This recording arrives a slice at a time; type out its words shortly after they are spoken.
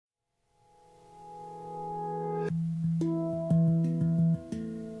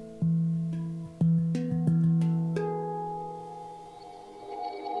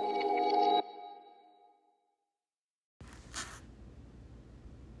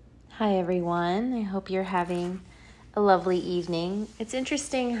Hi, everyone. I hope you're having a lovely evening. It's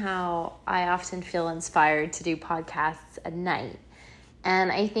interesting how I often feel inspired to do podcasts at night.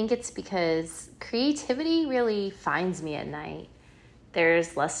 And I think it's because creativity really finds me at night.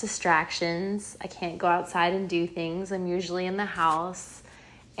 There's less distractions. I can't go outside and do things. I'm usually in the house.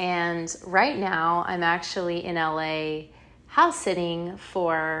 And right now, I'm actually in LA house sitting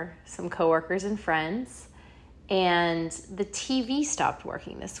for some coworkers and friends. And the TV stopped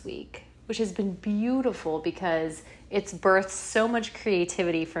working this week, which has been beautiful because it's birthed so much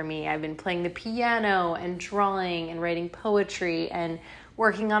creativity for me. I've been playing the piano and drawing and writing poetry and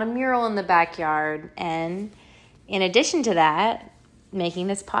working on a mural in the backyard. And in addition to that, making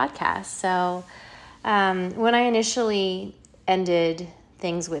this podcast. So when I initially ended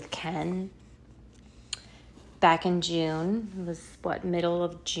things with Ken back in June, it was middle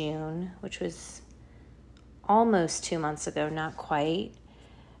of June, which was almost 2 months ago, not quite.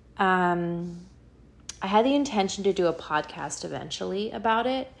 I had the intention to do a podcast eventually about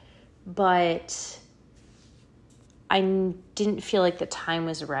it, but I didn't feel like the time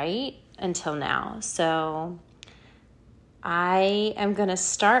was right until now. So I am going to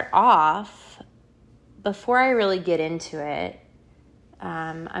start off, before I really get into it,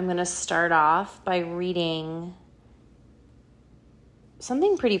 I'm going to start off by reading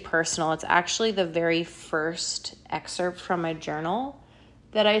something pretty personal. It's actually the very first excerpt from my journal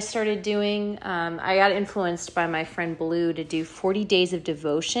that I started doing. I got influenced by my friend Blue to do 40 days of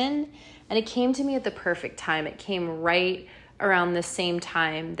devotion, and it came to me at the perfect time. It came right around the same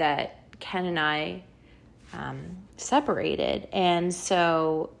time that Ken and I separated. And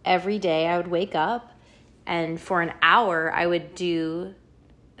so every day I would wake up, and for an hour I would do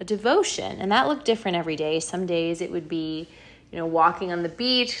a devotion, and that looked different every day. Some days it would be walking on the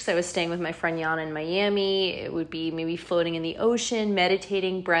beach because I was staying with my friend Yana in Miami. It would be maybe floating in the ocean,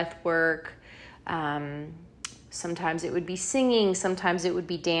 meditating, breath work. Sometimes it would be singing. Sometimes it would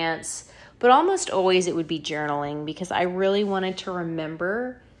be dance. But almost always it would be journaling because I really wanted to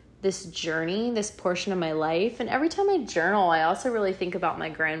remember this journey, this portion of my life. And every time I journal, I also really think about my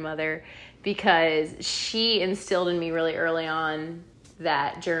grandmother because she instilled in me really early on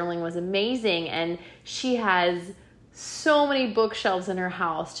that journaling was amazing. And she has so many bookshelves in her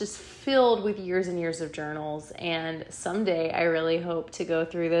house just filled with years and years of journals, and someday I really hope to go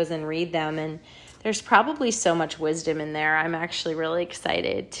through those and read them, and there's probably so much wisdom in there. I'm actually really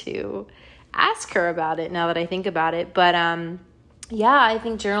excited to ask her about it now that I think about it. But I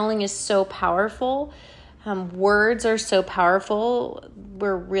think journaling is so powerful. Words are so powerful.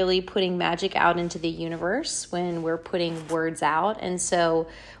 We're really putting magic out into the universe when we're putting words out. And so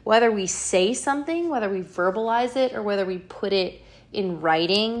whether we say something, whether we verbalize it, or whether we put it in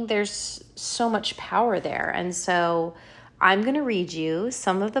writing, there's so much power there. And so I'm going to read you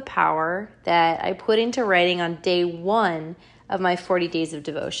some of the power that I put into writing on day 1 of my 40 days of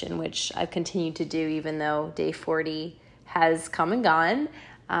devotion, which I've continued to do even though day 40 has come and gone.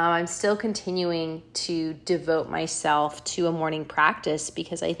 I'm still continuing to devote myself to a morning practice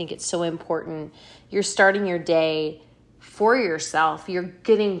because I think it's so important. You're starting your day for yourself. You're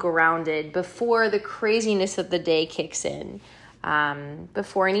getting grounded before the craziness of the day kicks in.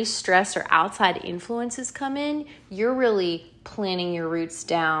 Before any stress or outside influences come in, you're really planting your roots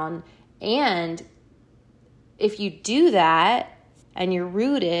down. And if you do that and you're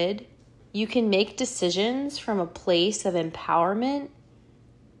rooted, you can make decisions from a place of empowerment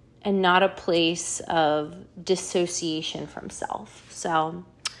and not a place of dissociation from self. So,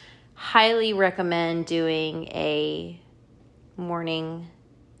 highly recommend doing a morning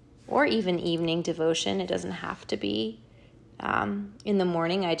or even evening devotion. It doesn't have to be in the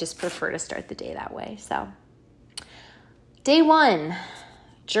morning. I just prefer to start the day that way. So, day 1,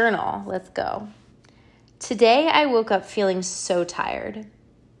 journal. Let's go. Today, I woke up feeling so tired.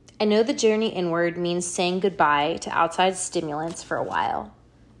 I know the journey inward means saying goodbye to outside stimulants for a while.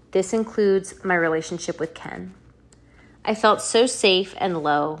 This includes my relationship with Ken. I felt so safe and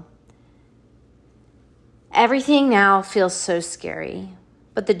low. Everything now feels so scary,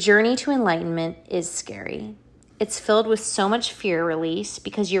 but the journey to enlightenment is scary. It's filled with so much fear release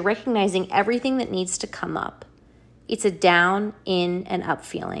because you're recognizing everything that needs to come up. It's a down, in, and up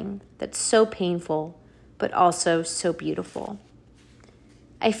feeling that's so painful, but also so beautiful.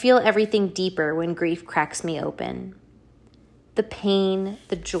 I feel everything deeper when grief cracks me open. The pain,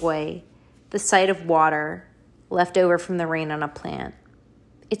 the joy, the sight of water left over from the rain on a plant.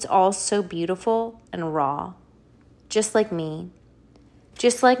 It's all so beautiful and raw, just like me,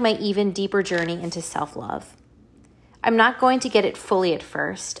 just like my even deeper journey into self-love. I'm not going to get it fully at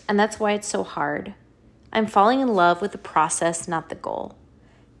first, and that's why it's so hard. I'm falling in love with the process, not the goal.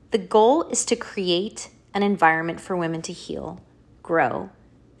 The goal is to create an environment for women to heal, grow,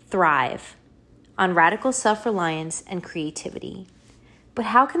 thrive on radical self-reliance and creativity. But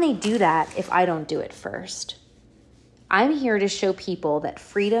how can they do that if I don't do it first? I'm here to show people that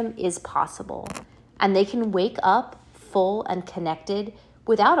freedom is possible and they can wake up full and connected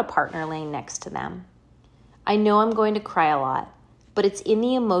without a partner laying next to them. I know I'm going to cry a lot, but it's in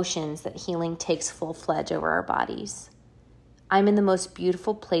the emotions that healing takes full-fledged over our bodies. I'm in the most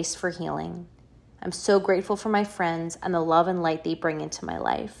beautiful place for healing. I'm so grateful for my friends and the love and light they bring into my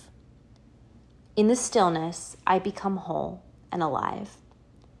life. In the stillness, I become whole and alive.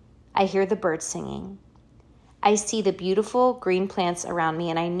 I hear the birds singing. I see the beautiful green plants around me,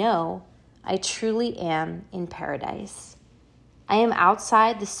 and I know I truly am in paradise. I am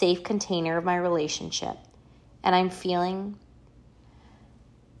outside the safe container of my relationship, and I'm feeling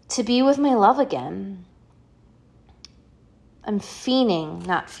to be with my love again. I'm fiending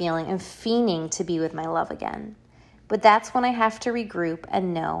to be with my love again. But that's when I have to regroup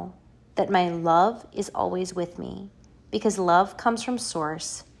and know that my love is always with me, because love comes from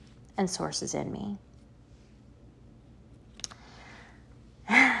Source, and Source is in me.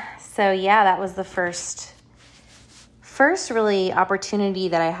 So yeah, that was the first really opportunity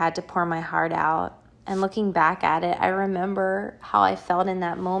that I had to pour my heart out. And looking back at it, I remember how I felt in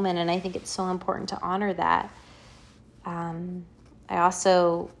that moment, and I think it's so important to honor that. I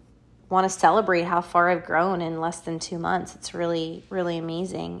also want to celebrate how far I've grown in less than 2 months. It's really, really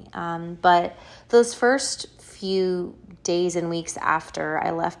amazing. But those first few days and weeks after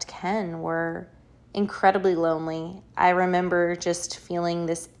I left Ken were incredibly lonely. I remember just feeling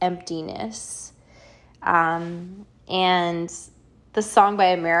this emptiness. And the song by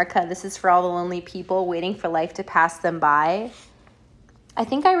America, "This is for all the lonely people waiting for life to pass them by." I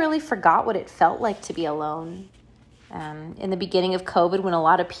think I really forgot what it felt like to be alone. In the beginning of COVID, when a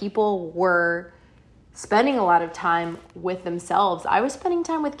lot of people were spending a lot of time with themselves, I was spending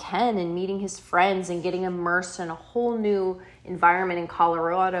time with Ken and meeting his friends and getting immersed in a whole new environment in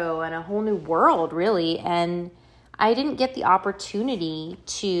Colorado and a whole new world, really. And I didn't get the opportunity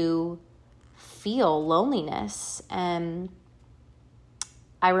to feel loneliness. And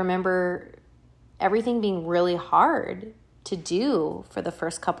I remember everything being really hard to do for the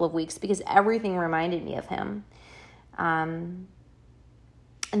first couple of weeks because everything reminded me of him.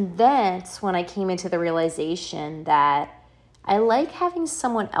 And that's when I came into the realization that I like having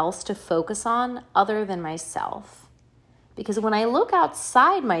someone else to focus on other than myself. Because when I look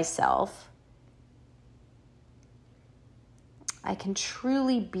outside myself, I can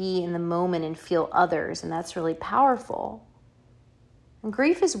truly be in the moment and feel others, and that's really powerful. And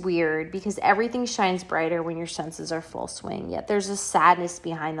grief is weird because everything shines brighter when your senses are full swing, yet there's a sadness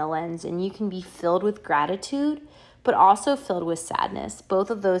behind the lens, and you can be filled with gratitude but also filled with sadness.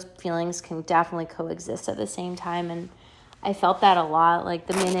 Both of those feelings can definitely coexist at the same time, and I felt that a lot. Like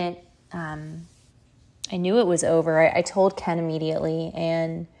the minute I knew it was over, I told Ken immediately,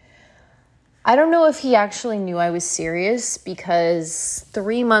 and I don't know if he actually knew I was serious because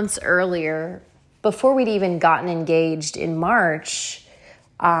 3 months earlier, before we'd even gotten engaged in March,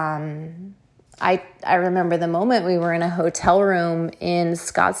 I remember the moment we were in a hotel room in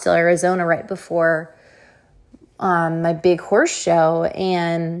Scottsdale, Arizona, right before my big horse show,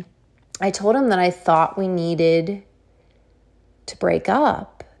 and I told him that I thought we needed to break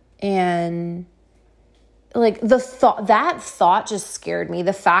up. And like that thought just scared me.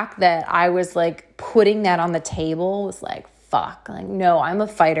 The fact that I was like putting that on the table was like, fuck, like, no, I'm a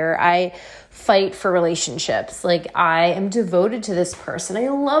fighter. I fight for relationships. Like, I am devoted to this person. I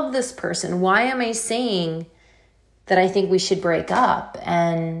love this person. Why am I saying that I think we should break up?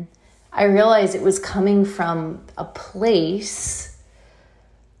 And I realized it was coming from a place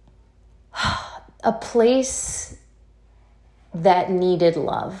that needed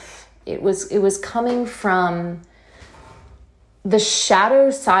love. It was coming from the shadow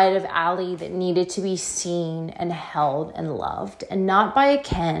side of Allie that needed to be seen and held and loved, and not by a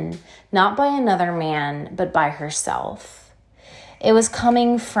Ken, not by another man, but by herself. It was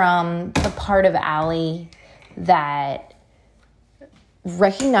coming from the part of Allie that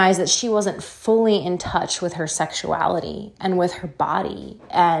recognized that she wasn't fully in touch with her sexuality and with her body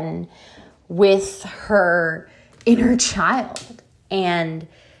and with her inner child. And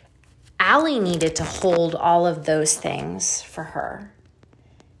Allie needed to hold all of those things for her.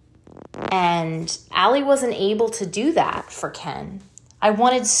 And Allie wasn't able to do that for Ken. I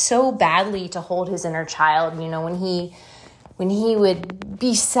wanted so badly to hold his inner child, you know, when he would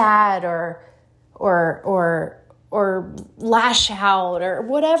be sad or lash out or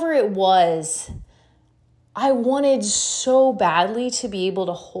whatever it was. I wanted so badly to be able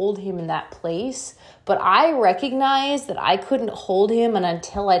to hold him in that place, but I recognized that I couldn't hold him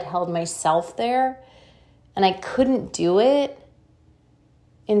until I'd held myself there, and I couldn't do it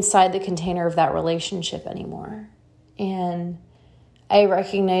inside the container of that relationship anymore. And I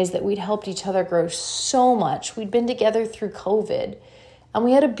recognized that we'd helped each other grow so much. We'd been together through COVID, and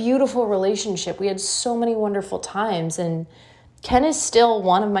we had a beautiful relationship. We had so many wonderful times, and Ken is still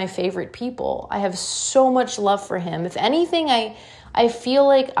one of my favorite people. I have so much love for him. If anything, I feel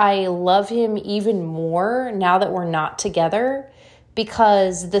like I love him even more now that we're not together,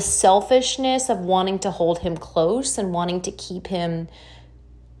 because the selfishness of wanting to hold him close and wanting to keep him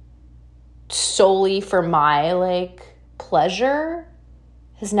solely for my pleasure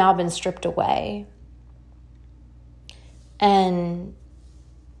has now been stripped away. And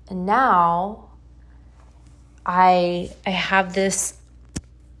now I have this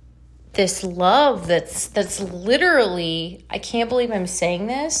love that's literally, I can't believe I'm saying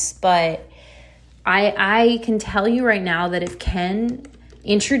this, but I can tell you right now that if Ken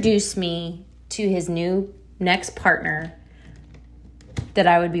introduced me to his next partner, that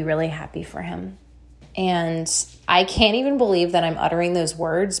I would be really happy for him. And I can't even believe that I'm uttering those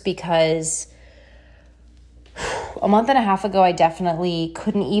words, because a month and a half ago, I definitely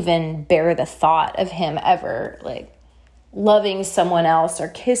couldn't even bear the thought of him ever loving someone else or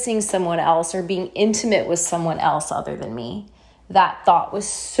kissing someone else or being intimate with someone else other than me. That thought was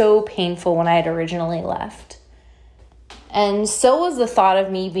so painful when I had originally left. And so was the thought of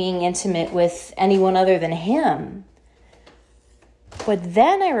me being intimate with anyone other than him. But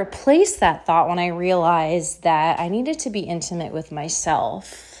then I replaced that thought when I realized that I needed to be intimate with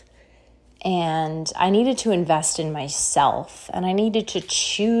myself, and I needed to invest in myself, and I needed to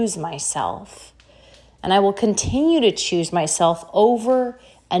choose myself. And I will continue to choose myself over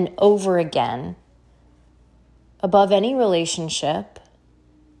and over again, above any relationship,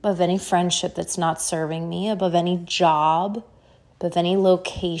 above any friendship that's not serving me, above any job, above any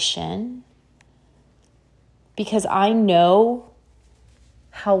location, because I know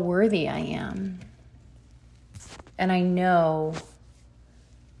how worthy I am. And I know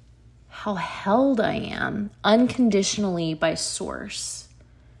how held I am unconditionally by Source.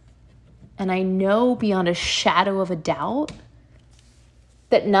 And I know beyond a shadow of a doubt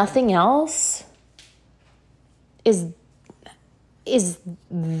that nothing else is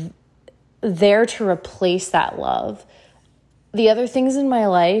there to replace that love. The other things in my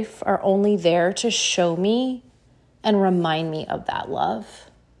life are only there to show me and remind me of that love.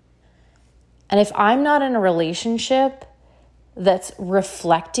 And if I'm not in a relationship that's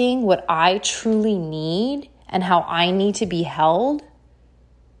reflecting what I truly need and how I need to be held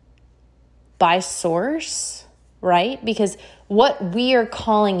by Source, right? Because what we are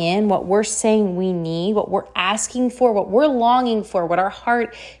calling in, what we're saying we need, what we're asking for, what we're longing for, what our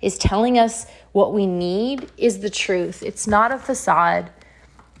heart is telling us what we need is the truth. It's not a facade.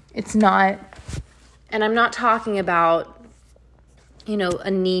 It's not, and I'm not talking about,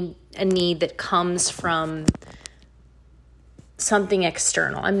 a need that comes from something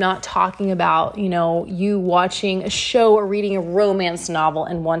external. I'm not talking about, you watching a show or reading a romance novel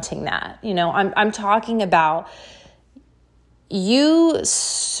and wanting that. I'm talking about you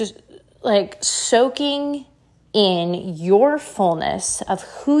soaking in your fullness of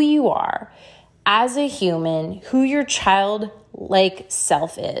who you are as a human, who your childlike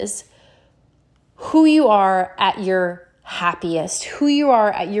self is, who you are at your happiest, who you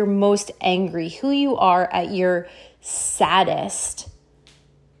are at your most angry, who you are at your saddest.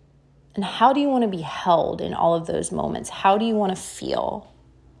 And how do you want to be held in all of those moments? How do you want to feel?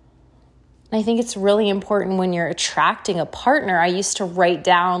 And I think it's really important when you're attracting a partner. I used to write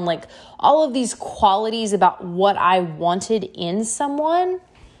down all of these qualities about what I wanted in someone,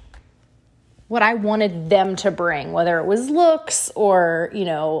 what I wanted them to bring, whether it was looks or,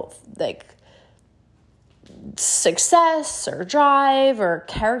 success or drive or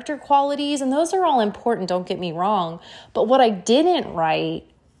character qualities. And those are all important, don't get me wrong. But what I didn't write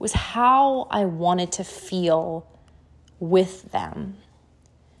was how I wanted to feel with them.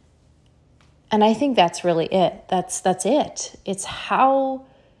 And I think that's really it. That's it. It's how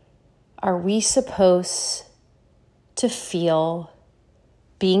are we supposed to feel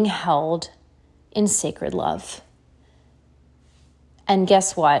being held in sacred love? And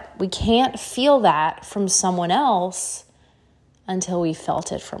guess what? We can't feel that from someone else until we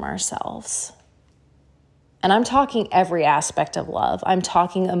felt it from ourselves. And I'm talking every aspect of love. I'm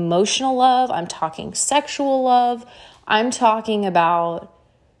talking emotional love. I'm talking sexual love. I'm talking about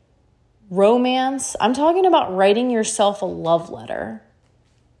romance. I'm talking about writing yourself a love letter.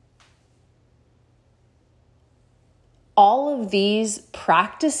 all of these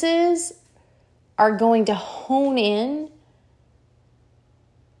practices are going to hone in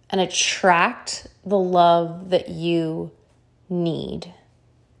and attract the love that you need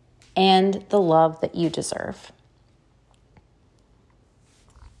and the love that you deserve.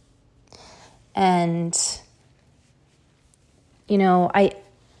 And, you know,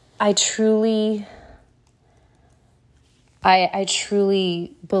 I truly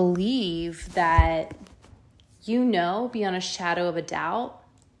believe that, you know, beyond a shadow of a doubt,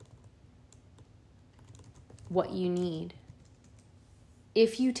 what you need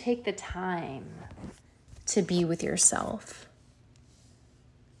if you take the time to be with yourself.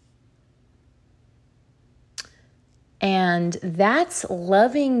 And that's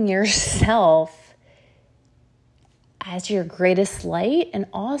loving yourself as your greatest light and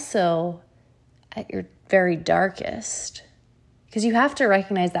also at your very darkest. Because you have to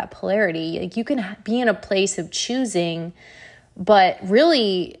recognize that polarity. Like, you can be in a place of choosing, but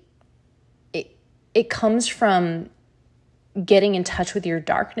really it comes from getting in touch with your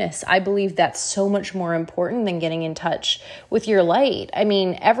darkness. I believe that's so much more important than getting in touch with your light. I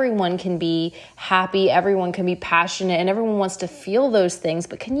mean, everyone can be happy, everyone can be passionate, and everyone wants to feel those things.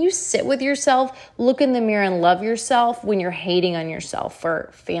 But can you sit with yourself, look in the mirror and love yourself when you're hating on yourself for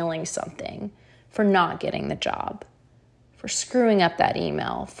failing something, for not getting the job, for screwing up that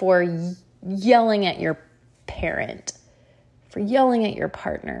email, for yelling at your parent, for yelling at your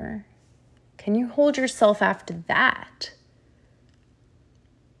partner? Can you hold yourself after that?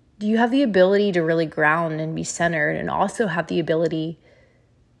 Do you have the ability to really ground and be centered, and also have the ability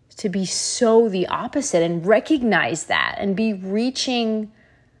to be so the opposite and recognize that and be reaching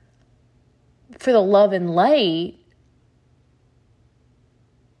for the love and light?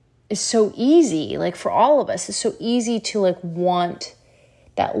 Is so easy. Like, for all of us, it's so easy to like want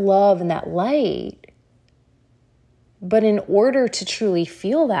that love and that light. But in order to truly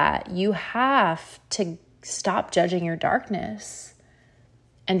feel that, you have to stop judging your darkness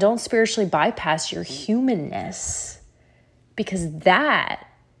and don't spiritually bypass your humanness, because that,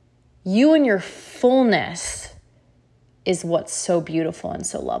 you and your fullness, is what's so beautiful and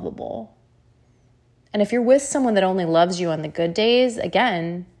so lovable. And if you're with someone that only loves you on the good days,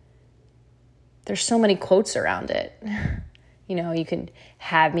 again, there's so many quotes around it. You know, you can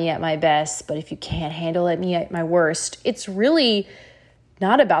have me at my best, but if you can't handle me at my worst, it's really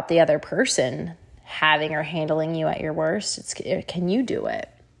not about the other person having or handling you at your worst. Can you do it?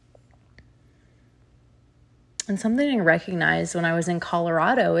 And something I recognized when I was in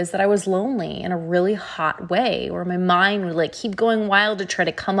Colorado is that I was lonely in a really hot way, where my mind would like keep going wild to try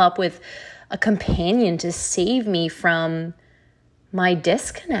to come up with a companion to save me from my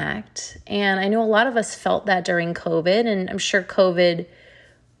disconnect. And I know a lot of us felt that during COVID, and I'm sure COVID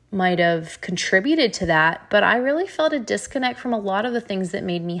might have contributed to that, but I really felt a disconnect from a lot of the things that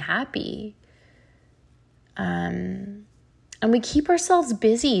made me happy. And we keep ourselves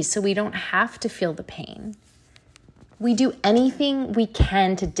busy so we don't have to feel the pain. We do anything we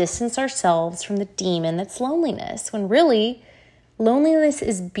can to distance ourselves from the demon that's loneliness, when really loneliness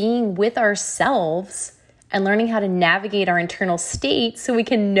is being with ourselves and learning how to navigate our internal state so we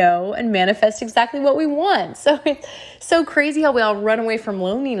can know and manifest exactly what we want. So it's so crazy how we all run away from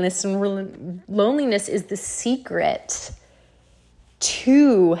loneliness, and loneliness is the secret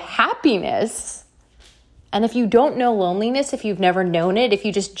to happiness. And if you don't know loneliness, if you've never known it, if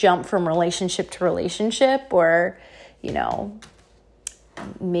you just jump from relationship to relationship, or, you know,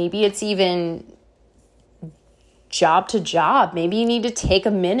 maybe it's even job to job, maybe you need to take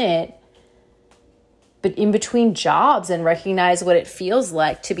a minute but in between jobs and recognize what it feels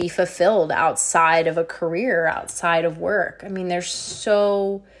like to be fulfilled outside of a career, outside of work. I mean, there's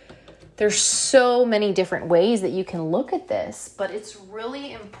so many different ways that you can look at this, but it's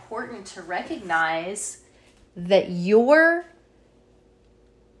really important to recognize that your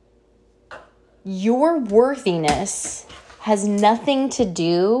worthiness has nothing to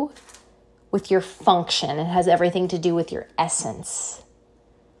do with your function. It has everything to do with your essence.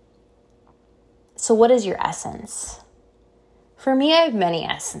 So what is your essence? For me, I have many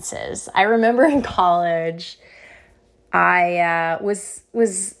essences. I remember in college, I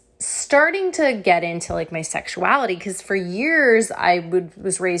was starting to get into like my sexuality, because for years I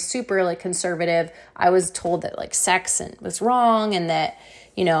was raised super like conservative. I was told that like sex was wrong, and that,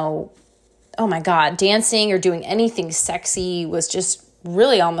 you know, oh my God, dancing or doing anything sexy was just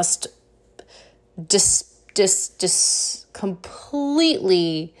really almost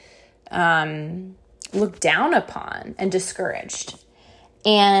completely looked down upon and discouraged.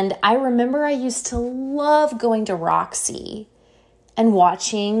 And I remember I used to love going to Roxy and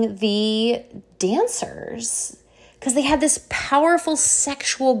watching the dancers, because they had this powerful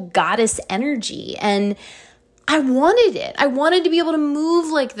sexual goddess energy, and I wanted it. I wanted to be able to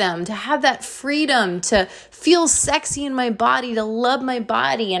move like them, to have that freedom, to feel sexy in my body, to love my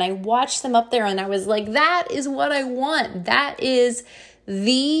body. And I watched them up there and I was like, that is what I want. That is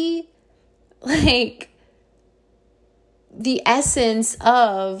the essence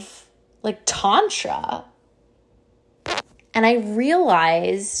of Tantra. And I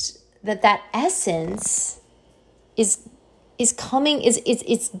realized that essence is coming,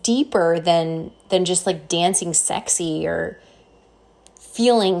 it's deeper than just dancing sexy or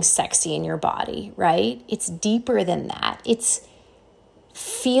feeling sexy in your body, right? It's deeper than that. It's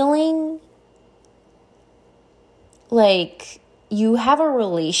feeling like you have a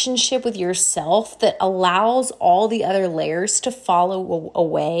relationship with yourself that allows all the other layers to follow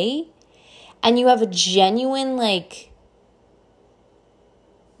away, and you have a genuine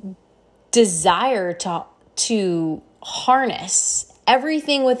desire to harness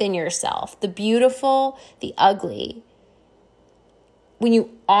everything within yourself, the beautiful, the ugly. When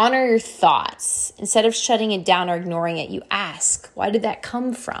you honor your thoughts, instead of shutting it down or ignoring it, you ask, why did that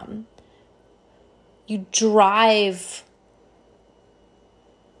come from? You drive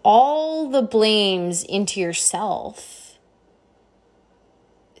all the blames into yourself.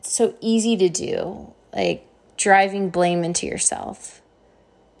 It's so easy to do, driving blame into yourself.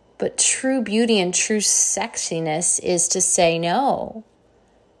 But true beauty and true sexiness is to say, no,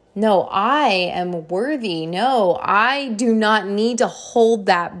 I am worthy. No, I do not need to hold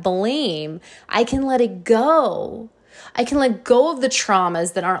that blame. I can let it go. I can let go of the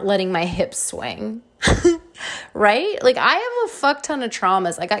traumas that aren't letting my hips swing, right? I have a fuck ton of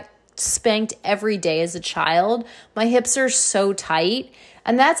traumas. I got spanked every day as a child. My hips are so tight.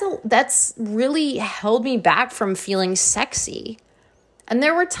 And that's really held me back from feeling sexy. And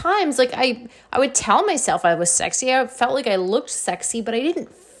there were times I would tell myself I was sexy. I felt like I looked sexy, but I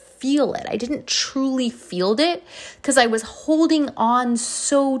didn't feel it. I didn't truly feel it because I was holding on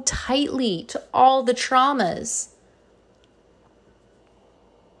so tightly to all the traumas.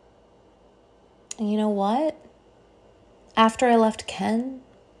 And you know what? After I left Ken,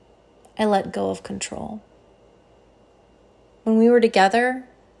 I let go of control. When we were together,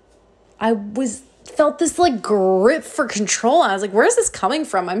 I felt this grip for control. And I was like, where's this coming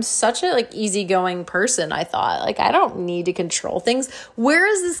from? I'm such a easygoing person. I thought I don't need to control things. Where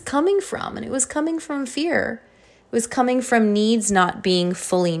is this coming from? And it was coming from fear. It was coming from needs not being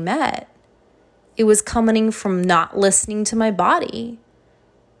fully met. It was coming from not listening to my body.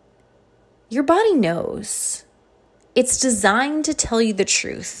 Your body knows. It's designed to tell you the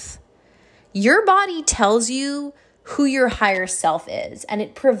truth. Your body tells you who your higher self is, and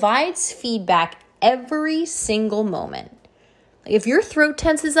it provides feedback every single moment. If your throat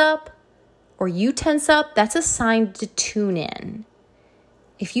tenses up or you tense up, that's a sign to tune in.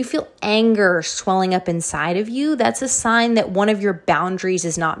 If you feel anger swelling up inside of you, that's a sign that one of your boundaries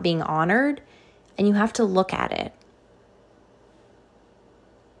is not being honored, and you have to look at it.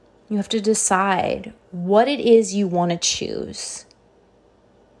 You have to decide what it is you want to choose.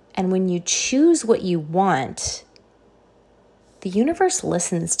 And when you choose what you want, the universe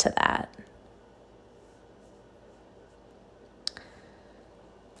listens to that.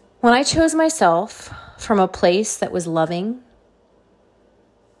 When I chose myself from a place that was loving,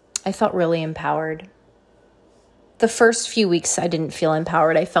 I felt really empowered. The first few weeks, I didn't feel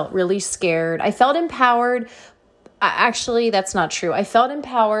empowered. I felt really scared. I felt empowered. Actually, that's not true. I felt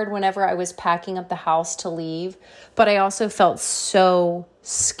empowered whenever I was packing up the house to leave, but I also felt so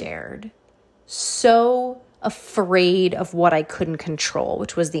scared, so afraid of what I couldn't control,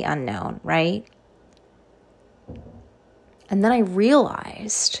 which was the unknown, right? And then I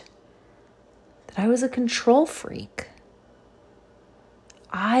realized that I was a control freak.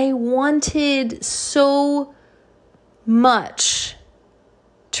 I wanted so much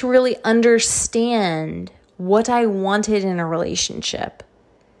to really understand what I wanted in a relationship.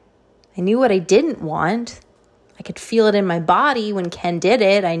 I knew what I didn't want. I could feel it in my body when Ken did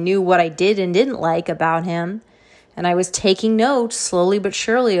it. I knew what I did and didn't like about him. And I was taking notes slowly but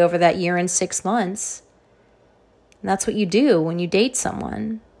surely over that year and 6 months. And that's what you do when you date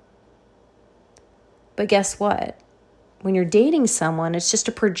someone. But guess what? When you're dating someone, it's just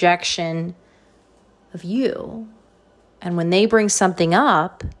a projection of you. And when they bring something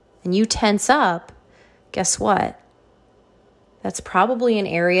up and you tense up, guess what? That's probably an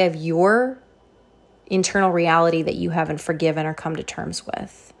area of your internal reality that you haven't forgiven or come to terms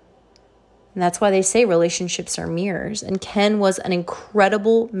with. And that's why they say relationships are mirrors. And Ken was an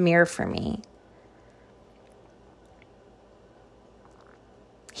incredible mirror for me.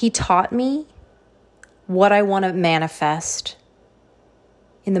 He taught me what I want to manifest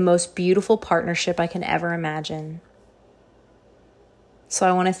in the most beautiful partnership I can ever imagine. So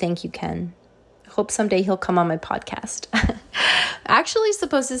I want to thank you, Ken. I hope someday he'll come on my podcast. Actually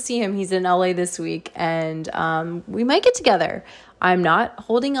supposed to see him. He's in LA this week, and we might get together. I'm not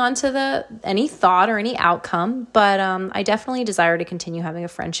holding on to any thought or any outcome, but I definitely desire to continue having a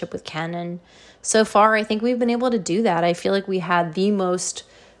friendship with Ken. And so far, I think we've been able to do that. I feel like we had the most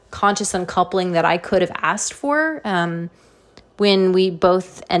conscious uncoupling that I could have asked for when we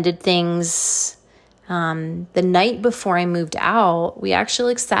both ended things. The night before I moved out, we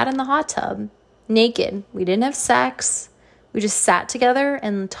actually sat in the hot tub naked. We didn't have sex. We just sat together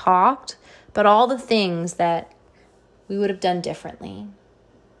and talked about all the things that we would have done differently.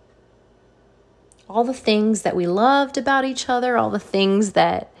 All the things that we loved about each other, all the things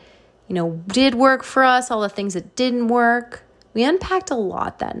that, did work for us, all the things that didn't work. We unpacked a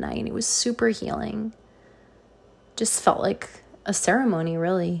lot that night. It was super healing. Just felt like a ceremony,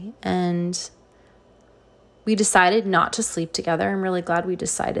 really. And we decided not to sleep together. I'm really glad we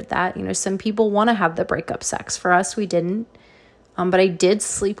decided that. Some people want to have the breakup sex. For us, we didn't. But I did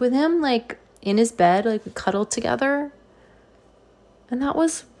sleep with him, in his bed. We cuddled together. And that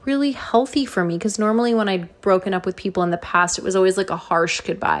was really healthy for me, because normally when I'd broken up with people in the past, it was always a harsh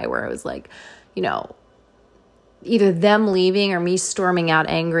goodbye where it was either them leaving or me storming out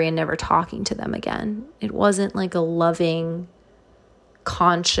angry and never talking to them again. It wasn't a loving,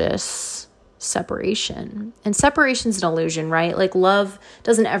 conscious separation. And separation's an illusion, right? Love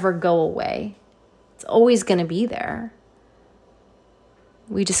doesn't ever go away. It's always going to be there.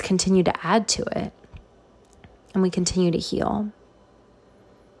 We just continue to add to it. And we continue to heal.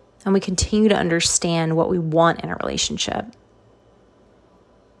 And we continue to understand what we want in a relationship.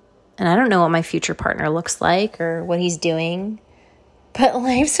 And I don't know what my future partner looks like or what he's doing, but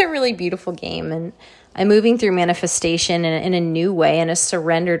life's a really beautiful game. And I'm moving through manifestation in a new way, in a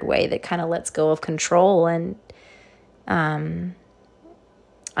surrendered way that kind of lets go of control. And I'm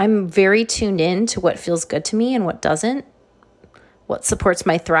very tuned in to what feels good to me and what doesn't, what supports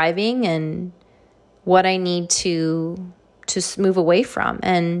my thriving and what I need to move away from.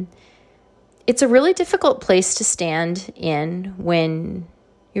 And it's a really difficult place to stand in when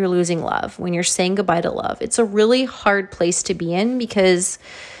you're losing love, when you're saying goodbye to love. It's a really hard place to be in because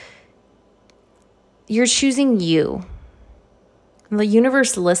you're choosing you. And the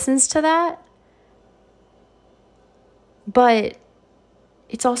universe listens to that. But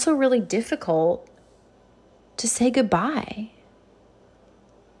it's also really difficult to say goodbye.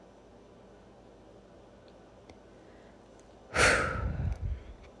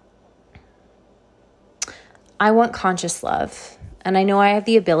 I want conscious love, and I know I have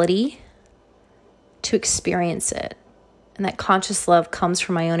the ability to experience it. And that conscious love comes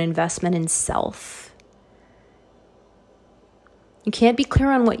from my own investment in self. You can't be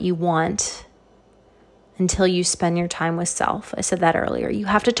clear on what you want until you spend your time with self. I said that earlier. You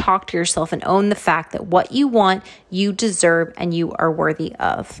have to talk to yourself and own the fact that what you want, you deserve, and you are worthy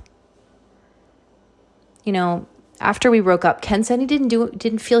of. After we broke up, Ken said he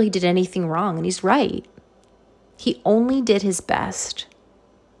didn't feel he did anything wrong, and he's right. He only did his best.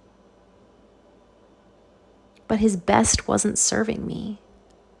 But his best wasn't serving me.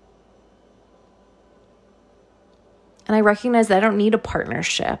 And I recognize that I don't need a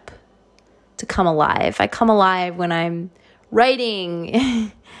partnership to come alive. I come alive when I'm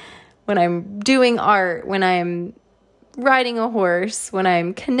writing, when I'm doing art, when I'm riding a horse, when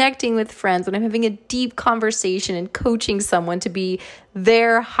I'm connecting with friends, when I'm having a deep conversation and coaching someone to be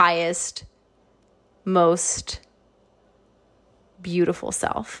their highest, most beautiful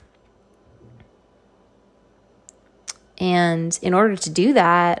self. And in order to do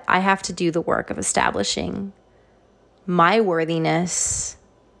that, I have to do the work of establishing my worthiness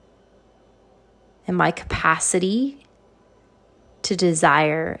and my capacity to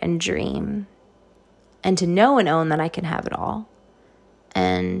desire and dream and to know and own that I can have it all.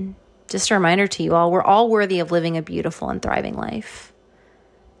 And just a reminder to you all, we're all worthy of living a beautiful and thriving life.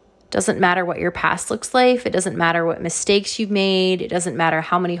 Doesn't matter what your past looks like. It doesn't matter what mistakes you've made. It doesn't matter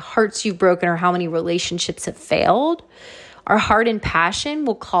how many hearts you've broken or how many relationships have failed. Our heart and passion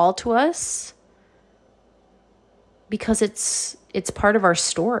will call to us because it's part of our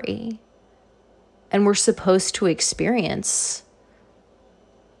story. And we're supposed to experience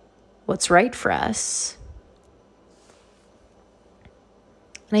what's right for us.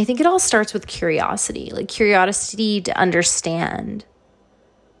 And I think it all starts with curiosity, curiosity to understand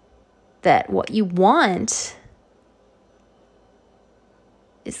that what you want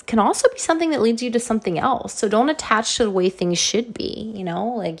can also be something that leads you to something else. So don't attach to the way things should be,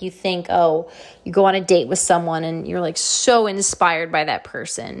 Like you think, oh, you go on a date with someone and you're like so inspired by that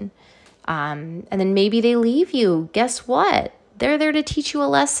person. And then maybe they leave you. Guess what? They're there to teach you a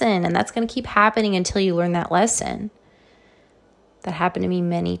lesson, and that's going to keep happening until you learn that lesson. That happened to me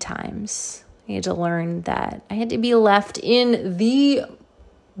many times. I had to learn that I had to be left in the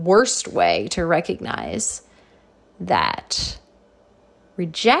worst way to recognize that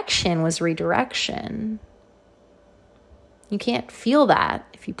rejection was redirection. You can't feel that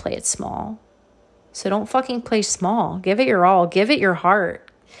if you play it small. So don't fucking play small. Give it your all. Give it your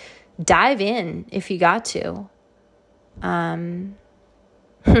heart. Dive in if you got to.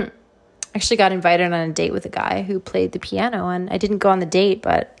 Actually got invited on a date with a guy who played the piano, and I didn't go on the date,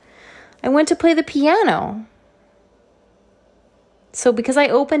 but I went to play the piano. So because I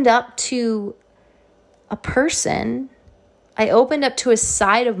opened up to a person, I opened up to a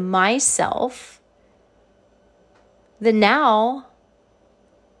side of myself that now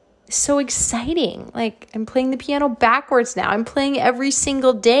is so exciting. Like, I'm playing the piano backwards now. I'm playing every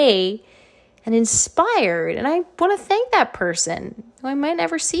single day and inspired. And I want to thank that person who I might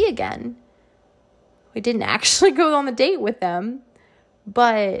never see again. I didn't actually go on the date with them,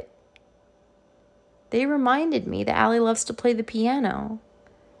 but they reminded me that Allie loves to play the piano.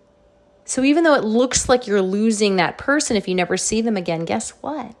 So even though it looks like you're losing that person if you never see them again, guess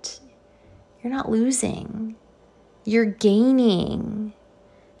what? You're not losing. You're gaining.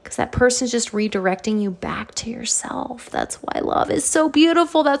 Because that person's just redirecting you back to yourself. That's why love is so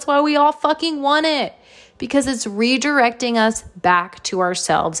beautiful. That's why we all fucking want it. Because it's redirecting us back to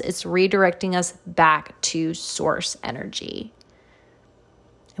ourselves. It's redirecting us back to source energy.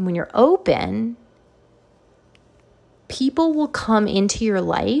 And when you're open, people will come into your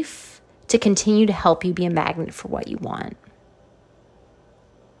life to continue to help you be a magnet for what you want.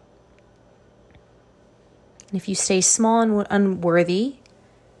 And if you stay small and unworthy,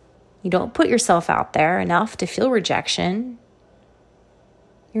 you don't put yourself out there enough to feel rejection,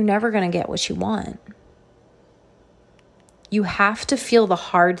 you're never going to get what you want. You have to feel the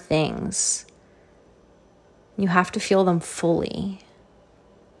hard things. You have to feel them fully.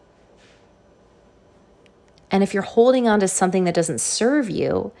 And if you're holding on to something that doesn't serve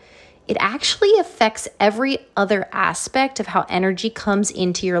you, it actually affects every other aspect of how energy comes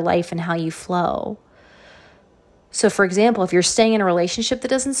into your life and how you flow. So for example, if you're staying in a relationship that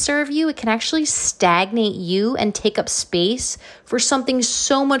doesn't serve you, it can actually stagnate you and take up space for something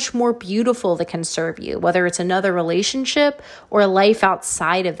so much more beautiful that can serve you, whether it's another relationship or a life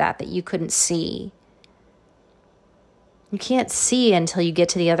outside of that you couldn't see. You can't see until you get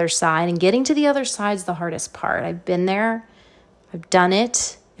to the other side, and getting to the other side is the hardest part. I've been there. I've done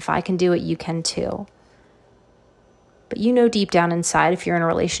it. If I can do it, you can too. But you know deep down inside if you're in a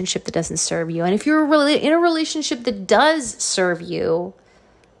relationship that doesn't serve you. And if you're in a relationship that does serve you,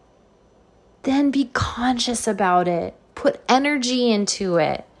 then be conscious about it. Put energy into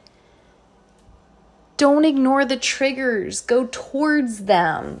it. Don't ignore the triggers. Go towards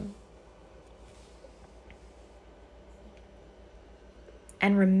them.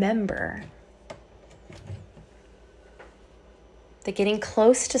 And remember that getting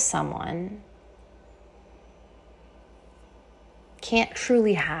close to someone can't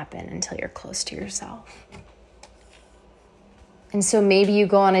truly happen until you're close to yourself. And so maybe you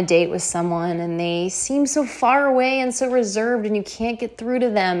go on a date with someone and they seem so far away and so reserved and you can't get through to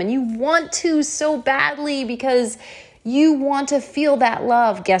them and you want to so badly because you want to feel that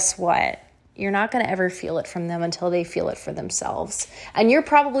love. Guess what? You're not going to ever feel it from them until they feel it for themselves. And you're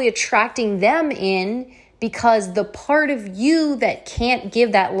probably attracting them in because the part of you that can't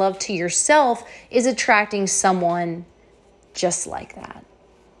give that love to yourself is attracting someone just like that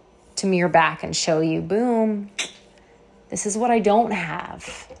to mirror back and show you, boom, this is what I don't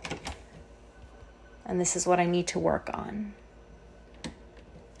have. And this is what I need to work on.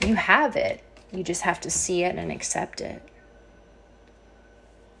 You have it. You just have to see it and accept it.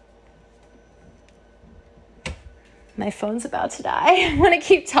 My phone's about to die. I want to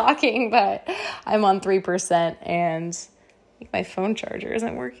keep talking, but I'm on 3% and I think my phone charger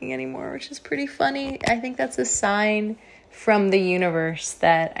isn't working anymore, which is pretty funny. I think that's a sign from the universe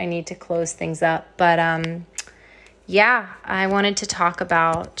that I need to close things up. But yeah, I wanted to talk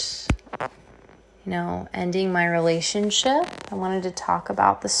about, ending my relationship. I wanted to talk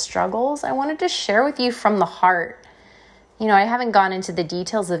about the struggles. I wanted to share with you from the heart. I haven't gone into the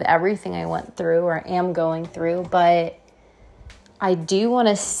details of everything I went through or am going through, but I do want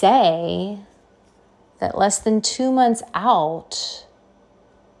to say that less than 2 months out,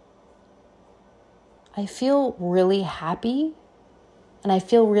 I feel really happy and I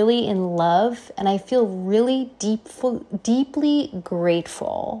feel really in love, and I feel really deeply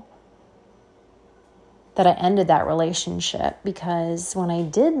grateful that I ended that relationship, because when I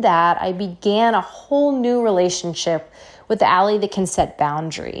did that, I began a whole new relationship with the Allie that can set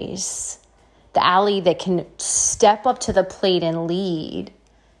boundaries, the Allie that can step up to the plate and lead,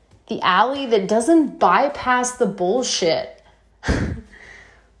 the Allie that doesn't bypass the bullshit, the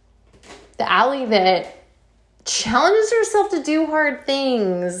Allie that challenges herself to do hard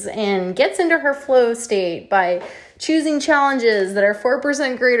things and gets into her flow state by choosing challenges that are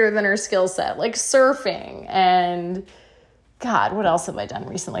 4% greater than her skill set, like surfing. And God, what else have I done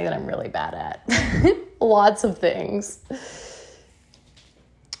recently that I'm really bad at? Lots of things.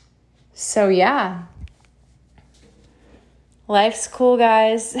 So yeah, life's cool,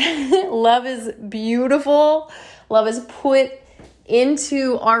 guys. Love is beautiful. Love is put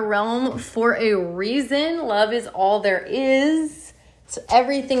into our realm for a reason. Love is all there is. So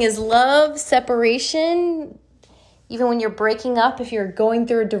everything is love, separation. Even when you're breaking up, if you're going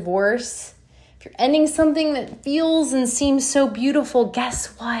through a divorce, if you're ending something that feels and seems so beautiful, guess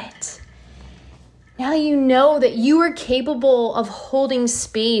what? Now you know that you are capable of holding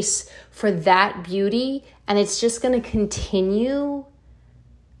space for that beauty, and it's just going to continue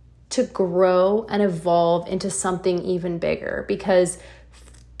to grow and evolve into something even bigger. Because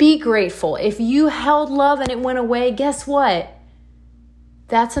be grateful. If you held love and it went away, guess what?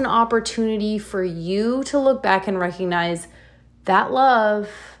 That's an opportunity for you to look back and recognize that love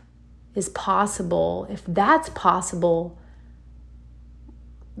is possible. If that's possible,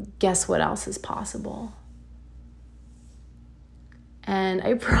 guess what else is possible? And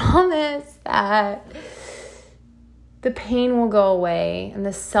I promise that the pain will go away and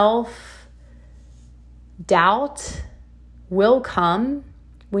the self-doubt will come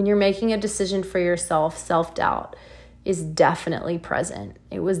when you're making a decision for yourself. Self-doubt is definitely present.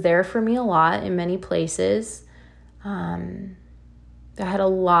 It was there for me a lot in many places. I had a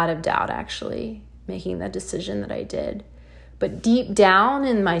lot of doubt actually making the decision that I did. But deep down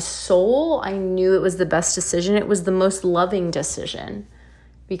in my soul, I knew it was the best decision. It was the most loving decision,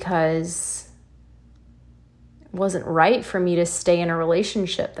 because it wasn't right for me to stay in a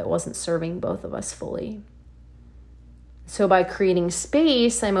relationship that wasn't serving both of us fully. So by creating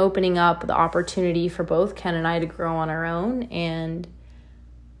space, I'm opening up the opportunity for both Ken and I to grow on our own, and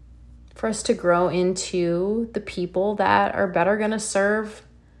for us to grow into the people that are better going to serve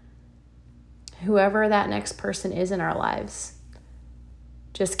whoever that next person is in our lives.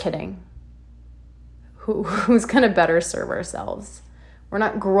 Just kidding. Who's going to better serve ourselves? We're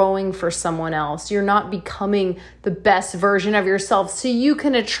not growing for someone else. You're not becoming the best version of yourself so you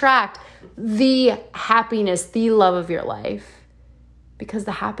can attract the happiness, the love of your life. Because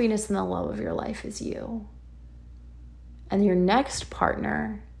the happiness and the love of your life is you. And your next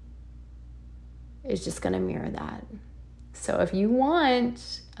partner is just going to mirror that. So if you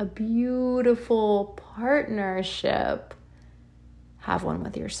want a beautiful partnership, have one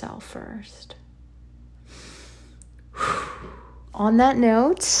with yourself first. On that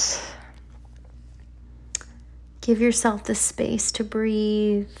note, give yourself the space to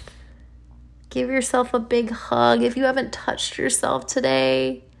breathe. Give yourself a big hug. If you haven't touched yourself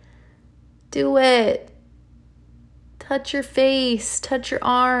today, do it. Touch your face, touch your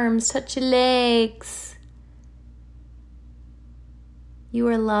arms, touch your legs. You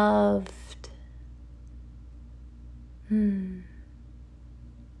are loved.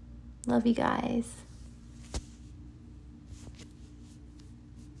 Love you guys.